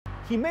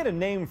He made a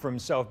name for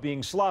himself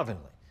being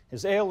slovenly,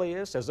 his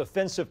alias as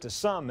offensive to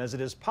some as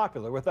it is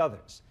popular with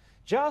others.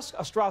 Josh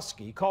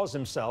Ostrovsky calls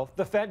himself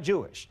the Fat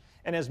Jewish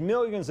and has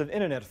millions of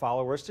internet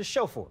followers to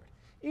show for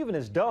it. Even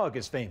his dog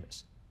is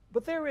famous.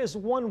 But there is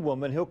one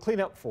woman he'll clean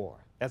up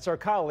for. That's our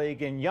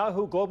colleague and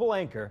Yahoo global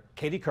anchor,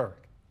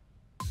 Couric.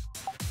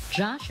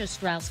 Josh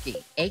Ostrovsky,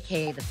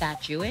 a.k.a. the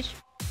Fat Jewish,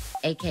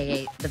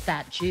 a.k.a. the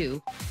Fat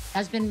Jew,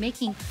 has been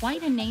making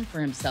quite a name for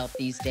himself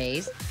these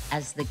days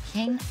as the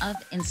king of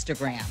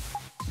Instagram.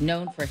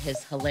 Known for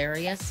his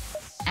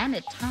hilarious and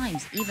at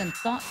times even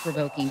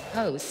thought-provoking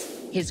posts,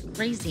 his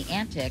crazy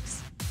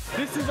antics,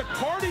 this is a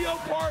cardio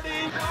party!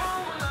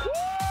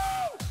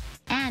 Woo!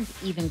 And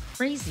even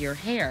crazier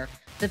hair,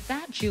 the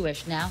Fat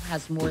Jewish now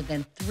has more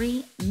than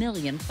 3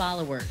 million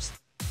followers.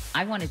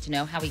 I wanted to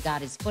know how he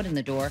got his foot in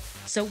the door,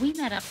 so we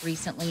met up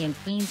recently in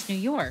Queens, New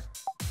York.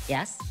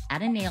 Yes,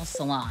 at a nail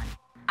salon.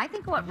 I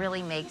think what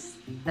really makes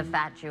the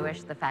Fat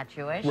Jewish,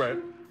 right,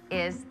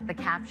 is the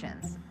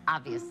captions,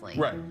 obviously.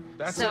 Right.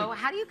 That's so like,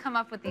 how do you come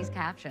up with these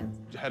captions?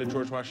 how did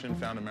George Washington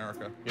found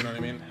America? You know what I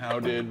mean? How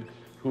did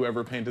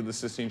whoever painted the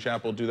Sistine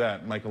Chapel do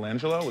that?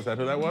 Michelangelo? Was that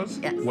who that was?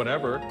 Yes.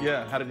 Whatever.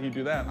 Yeah, how did he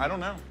do that? I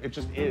don't know. It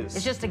just is.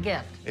 It's just a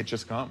gift. It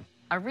just comes.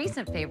 A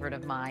recent favorite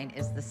of mine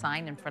is the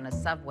sign in front of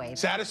Subway.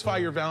 Satisfy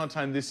your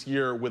Valentine this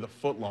year with a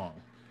foot long.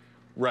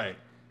 Right.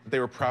 They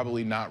were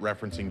probably not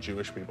referencing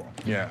Jewish people.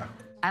 Yeah.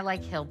 I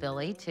like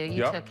Hillbilly, too.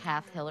 You took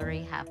half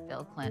Hillary, half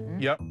Bill Clinton.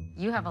 Yep.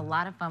 You have a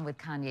lot of fun with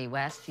Kanye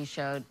West. You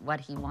showed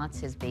what he wants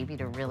his baby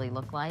to really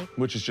look like.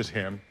 Which is just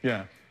him.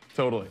 Yeah,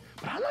 totally.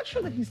 But I'm not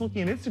sure that he's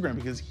looking at Instagram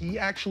because he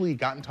actually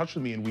got in touch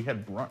with me and we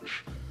had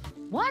brunch.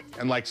 What?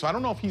 And like, so I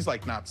don't know if he's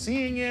like not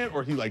seeing it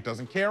or he like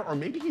doesn't care or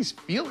maybe he's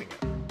feeling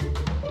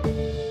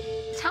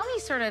it. Tell me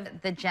sort of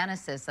the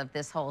genesis of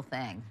this whole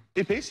thing.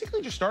 It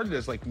basically just started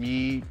as like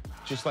me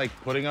just like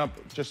putting up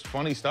just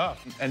funny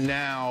stuff. And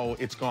now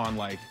it's gone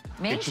like,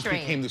 mainstream. It just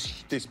became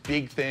this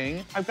big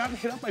thing. I've gotten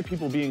hit up by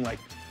people being like,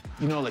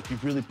 you know, like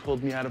you've really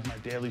pulled me out of my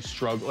daily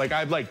struggle. Like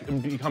I'm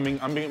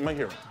being my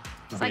hero.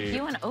 It's like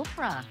you and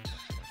Oprah.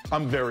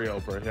 I'm very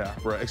Oprah, yeah.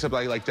 Right. Except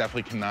I like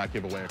definitely cannot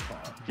give away a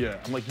car. Yeah,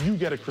 I'm like, you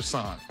get a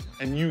croissant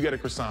and you get a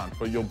croissant,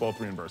 but you'll both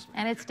reimburse me.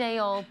 And it's day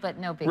old, but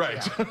no big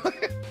deal.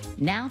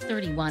 Now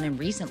 31 and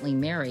recently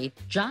married,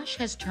 Josh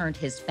has turned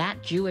his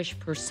Fat Jewish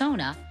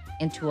persona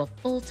into a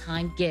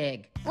full-time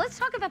gig. Let's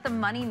talk about the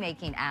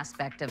money-making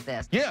aspect of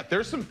this. Yeah,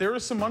 there is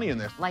some money in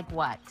this. Like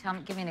what?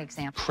 Give me an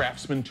example.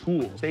 Craftsman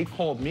tools. They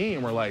called me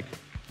and were like,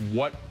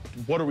 what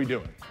are we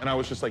doing? And I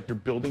was just like, you're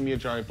building me a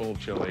giant bowl of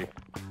chili.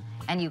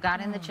 And you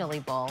got in the chili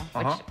bowl,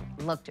 which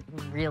looked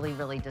really,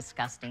 really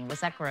disgusting.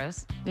 Was that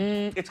gross?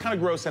 It's kind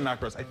of gross and not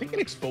gross. I think it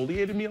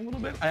exfoliated me a little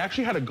bit. I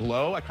actually had a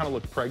glow. I kind of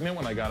looked pregnant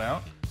when I got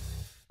out.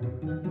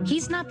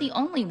 He's not the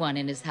only one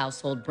in his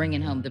household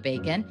bringing home the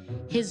bacon.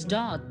 His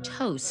dog,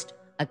 Toast,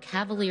 a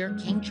Cavalier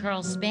King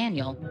Charles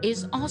Spaniel,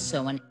 is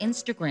also an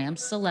Instagram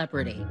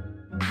celebrity.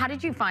 How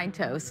did you find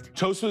Toast?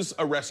 Toast was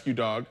a rescue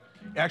dog.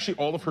 Actually,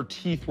 all of her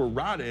teeth were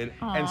rotted,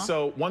 and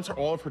so once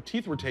all of her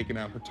teeth were taken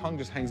out, her tongue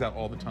just hangs out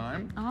all the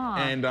time.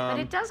 And but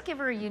it does give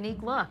her a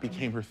unique look.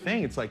 Became her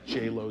thing. It's like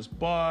J-Lo's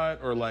butt,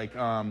 or like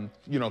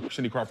you know,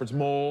 Cindy Crawford's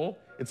mole.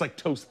 It's like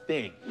Toast's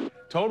thing.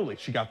 Totally,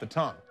 she got the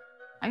tongue.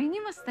 I mean,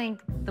 you must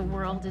think the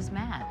world is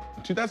mad.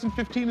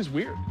 2015 is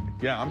weird.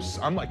 Yeah,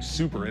 I'm like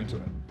super into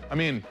it. I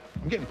mean,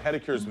 I'm getting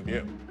pedicures with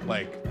you.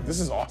 Like,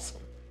 this is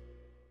awesome.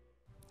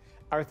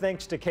 Our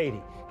thanks to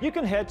Katie. You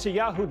can head to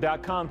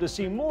yahoo.com to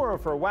see more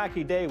of her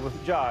wacky day with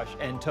Josh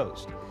and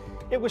Toast.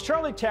 It was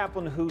Charlie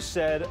Chaplin who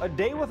said, "A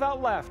day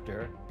without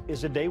laughter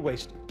is a day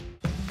wasted."